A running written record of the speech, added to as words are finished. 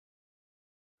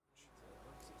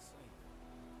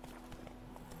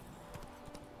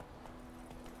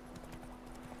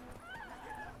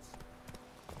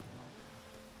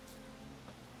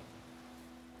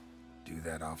do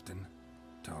that often?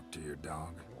 Talk to your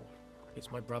dog?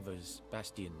 It's my brother's,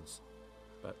 Bastian's,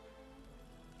 but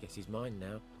guess he's mine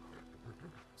now.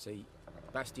 See,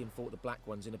 Bastian fought the Black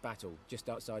Ones in a battle just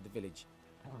outside the village.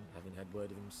 Haven't had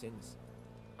word of him since.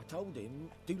 I told him,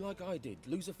 do like I did,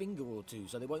 lose a finger or two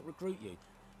so they won't recruit you.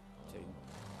 Too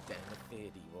damn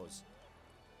afeard he was.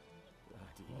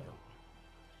 Bloody hell.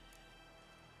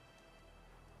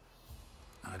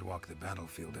 I'd walk the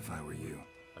battlefield if I were you.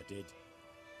 I did.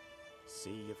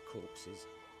 Sea of corpses.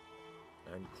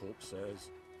 And Corsairs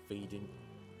feeding.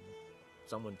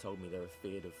 Someone told me they were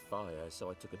feared of fire,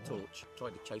 so I took a torch,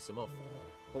 tried to chase them off.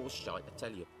 Horse shite, I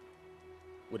tell you.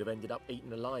 Would have ended up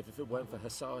eaten alive if it weren't for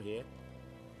Hussar here.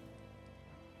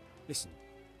 Listen,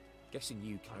 guessing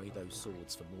you carry those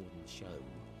swords for more than show.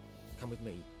 Come with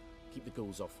me, keep the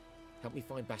ghouls off. Help me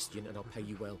find Bastian and I'll pay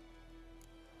you well.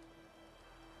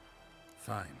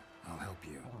 Fine, I'll help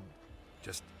you.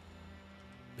 Just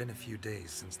been a few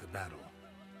days since the battle.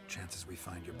 Chances we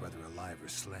find your brother alive are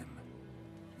slim.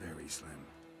 Very slim.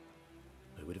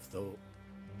 I would have thought,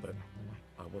 but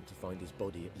I want to find his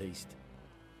body at least.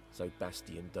 So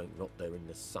Bastian don't rot there in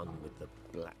the sun with the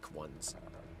Black Ones.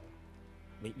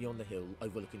 Meet me on the hill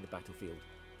overlooking the battlefield.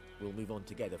 We'll move on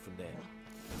together from there.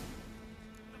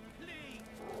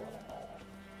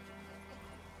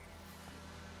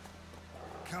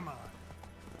 Come on.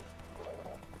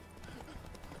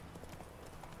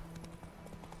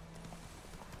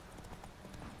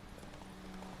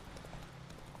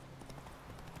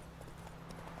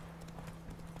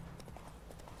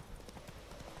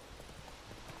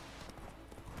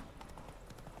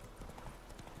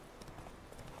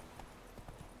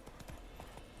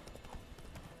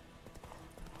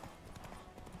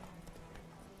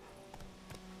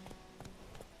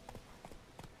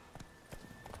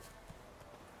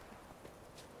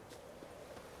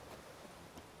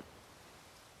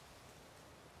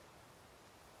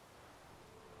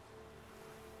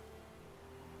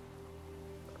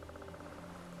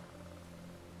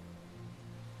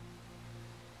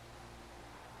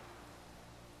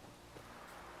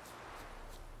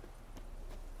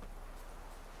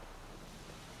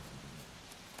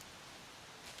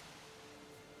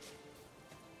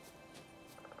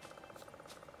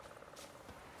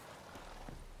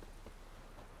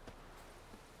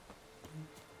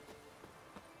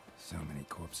 So many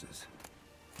corpses.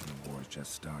 And the war's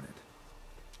just started.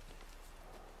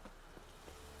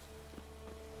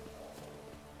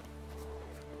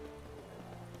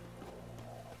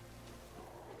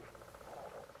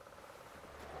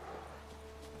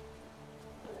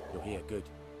 You're here, good.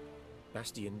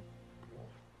 Bastian...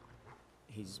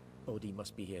 his body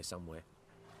must be here somewhere.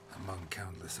 Among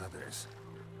countless others.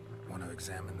 Want to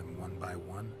examine them one by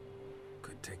one?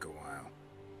 Could take a while.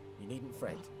 You needn't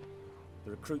fret. The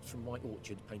recruits from White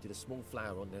Orchard painted a small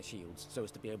flower on their shields so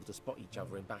as to be able to spot each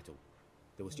other in battle.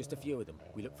 There was just a few of them.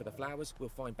 We look for the flowers, we'll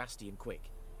find Bastian quick.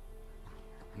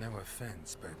 No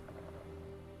offense, but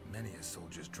many a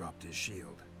soldier's dropped his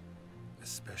shield.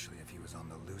 Especially if he was on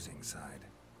the losing side.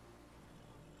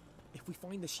 If we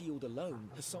find the shield alone,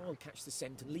 Hassan will catch the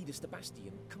scent and lead us to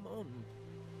Bastian. Come on.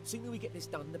 Sooner we get this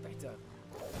done, the better.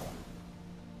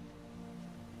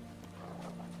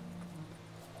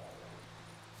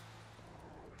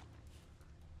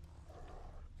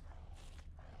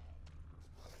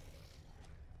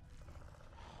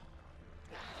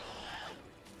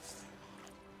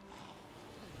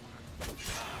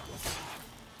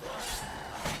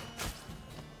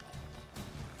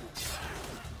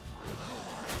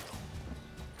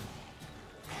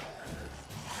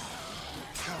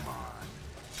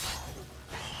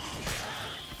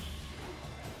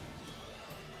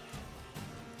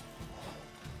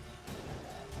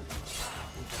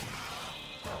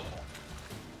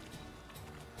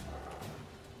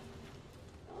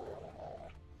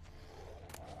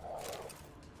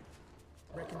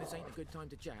 Reckon this ain't a good time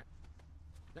to chat?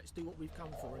 Let's do what we've come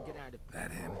for and get out of...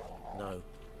 That him? No.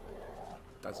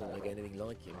 Doesn't look anything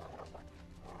like him.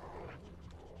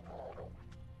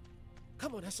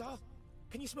 Come on, Hussar!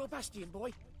 Can you smell Bastian,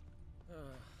 boy?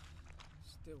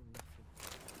 Still nothing.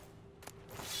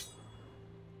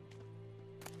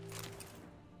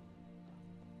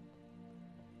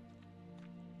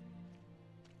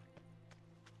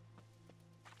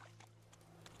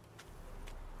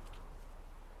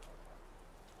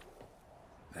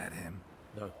 That him?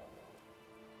 No.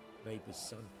 Neighbour's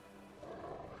son.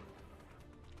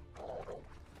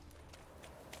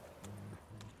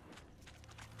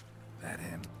 That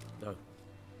him? No.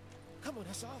 Come on,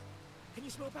 Hussar! Can you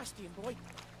smell Bastian, boy?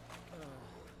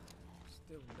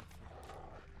 Still nothing.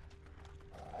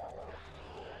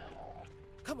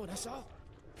 Come on, Hussar!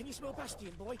 Can you smell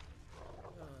Bastion, boy?